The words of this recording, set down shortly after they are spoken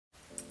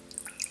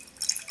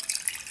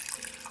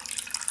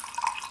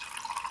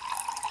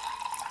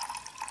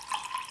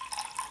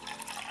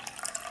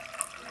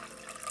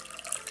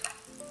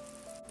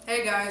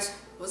Okay guys,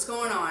 what's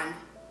going on?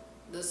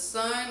 The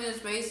sun is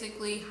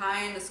basically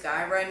high in the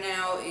sky right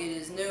now. It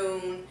is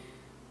noon.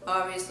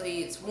 Obviously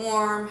it's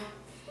warm.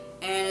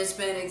 And it's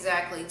been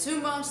exactly 2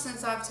 months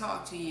since I've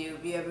talked to you,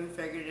 if you haven't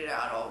figured it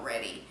out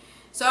already.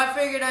 So I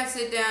figured I'd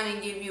sit down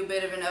and give you a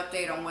bit of an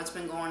update on what's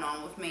been going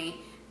on with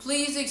me.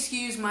 Please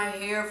excuse my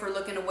hair for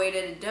looking the way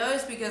that it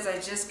does, because I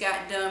just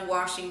got done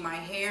washing my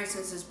hair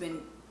since it's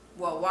been,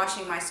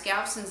 washing my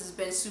scalp since it's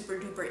been super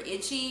duper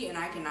itchy and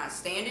I cannot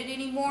stand it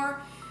anymore.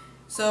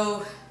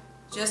 So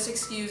just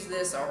excuse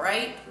this,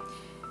 alright?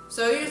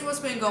 So here's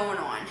what's been going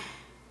on.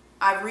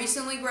 I've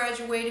recently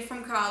graduated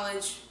from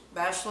college,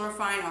 Bachelor of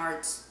Fine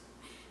Arts,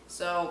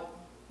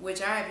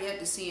 which I have yet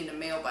to see in the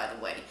mail, by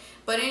the way.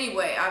 But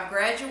anyway, I've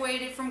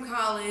graduated from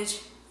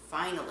college,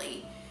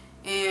 finally.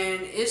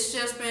 And it's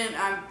just been,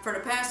 for the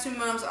past 2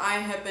 months, I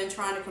have been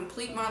trying to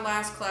complete my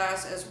last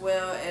class as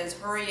well as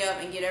hurry up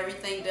and get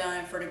everything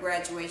done for the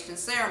graduation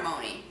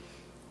ceremony.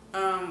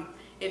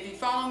 If you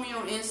follow me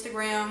on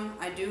Instagram,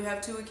 I do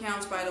have 2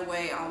 accounts, by the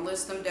way. I'll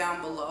list them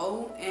down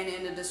below and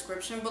in the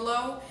description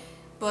below.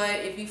 But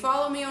if you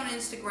follow me on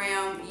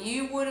Instagram,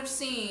 you would have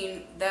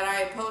seen that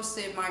I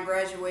posted my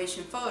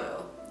graduation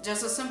photo.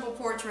 Just a simple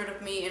portrait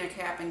of me in a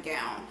cap and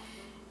gown.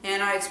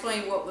 And I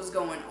explained what was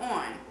going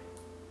on.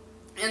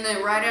 And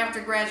then right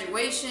after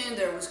graduation,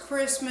 there was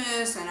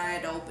Christmas and I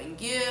had to open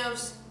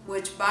gifts.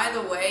 Which, by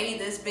the way,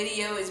 this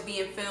video is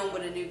being filmed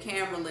with a new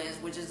camera lens,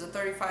 which is a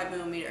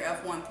 35mm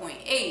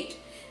f1.8.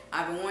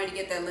 I've been wanting to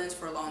get that lens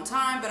for a long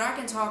time, but I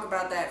can talk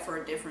about that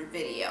for a different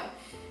video.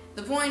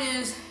 The point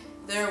is,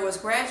 there was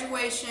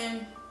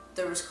graduation,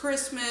 there was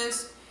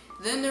Christmas,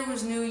 then there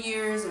was New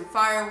Year's and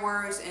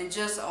fireworks and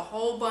just a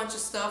whole bunch of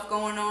stuff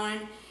going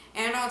on.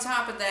 And on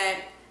top of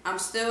that, I'm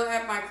still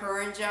at my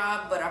current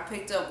job, but I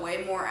picked up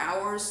way more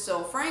hours.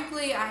 So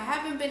frankly, I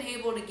haven't been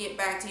able to get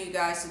back to you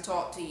guys to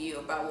talk to you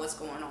about what's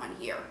going on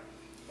here.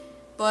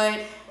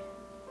 But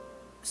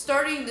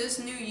starting this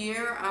new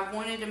year, I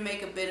wanted to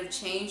make a bit of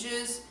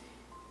changes.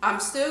 I'm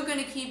still going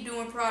to keep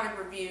doing product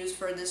reviews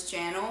for this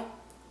channel,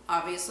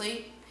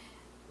 obviously.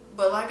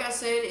 But like I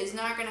said, it's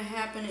not going to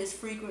happen as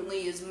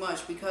frequently as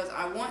much because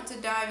I want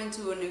to dive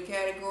into a new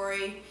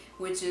category,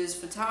 which is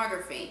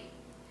photography.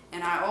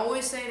 And I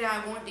always say that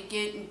I want to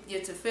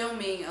get to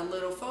filming a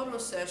little photo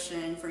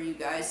session for you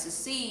guys to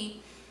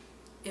see.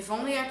 If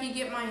only I could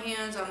get my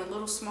hands on a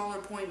little smaller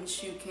point and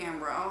shoot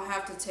camera. I'll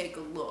have to take a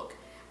look.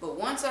 But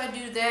once I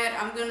do that,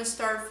 I'm going to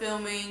start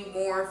filming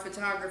more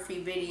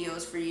photography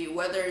videos for you.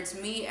 Whether it's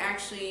me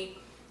actually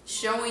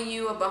showing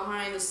you a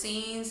behind the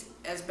scenes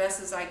as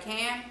best as I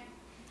can,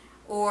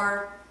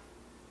 or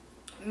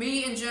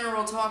me in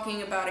general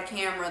talking about a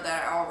camera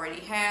that I already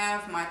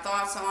have, my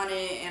thoughts on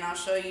it, and I'll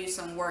show you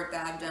some work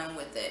that I've done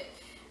with it.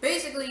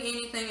 Basically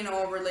anything and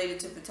all related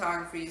to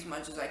photography as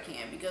much as I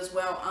can, because,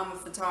 well, I'm a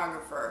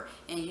photographer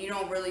and you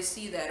don't really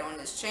see that on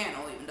this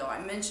channel, even though I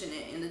mention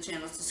it in the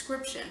channel's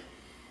description.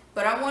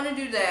 But I want to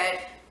do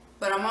that,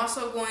 but I'm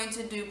also going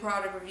to do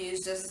product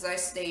reviews just as I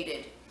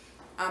stated.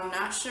 I'm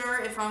not sure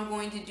if I'm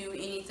going to do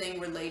anything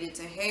related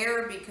to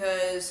hair,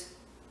 because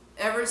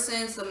ever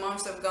since the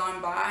months have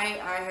gone by,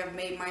 I have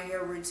made my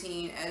hair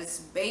routine as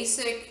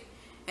basic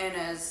and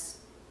as,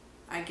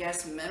 I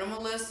guess,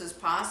 minimalist as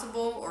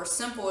possible, or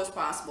simple as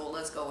possible.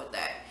 Let's go with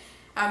that.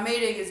 I've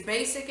made it as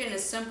basic and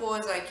as simple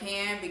as I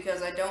can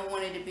because I don't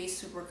want it to be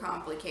super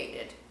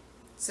complicated,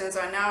 since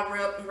I now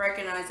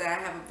recognize that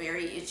I have a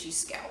very itchy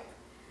scalp.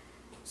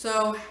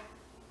 So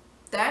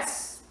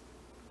that's,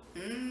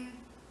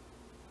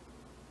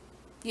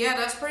 yeah,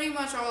 that's pretty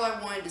much all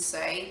I wanted to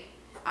say.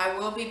 I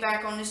will be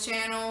back on this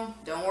channel.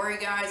 Don't worry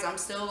guys, I'm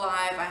still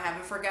alive. I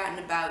haven't forgotten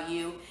about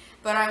you.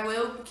 But I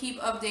will keep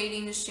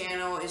updating this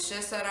channel. It's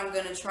just that I'm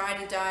going to try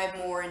to dive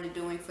more into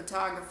doing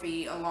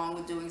photography along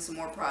with doing some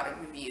more product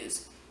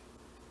reviews.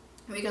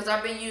 Because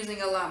I've been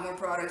using a lot more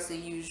products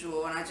than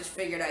usual, and I just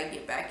figured I'd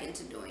get back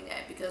into doing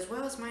that because,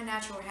 well, it's my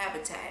natural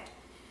habitat.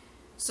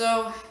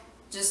 So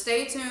just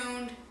stay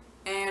tuned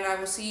and I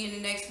will see you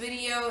in the next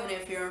video. And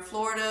if you're in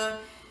Florida,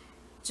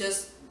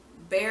 just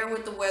bear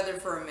with the weather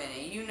for a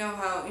minute. You know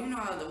how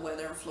the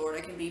weather in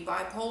Florida can be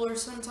bipolar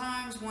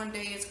sometimes. One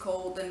day it's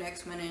cold, the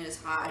next minute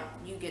it's hot.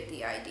 You get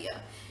the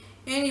idea.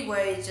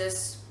 Anyway,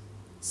 just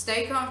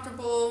stay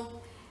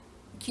comfortable.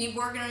 Keep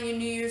working on your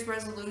New Year's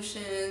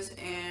resolutions,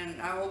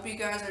 and I hope you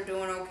guys are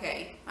doing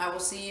okay. I will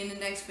see you in the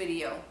next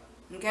video.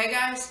 Okay,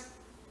 guys?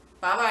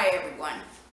 Bye-bye, everyone.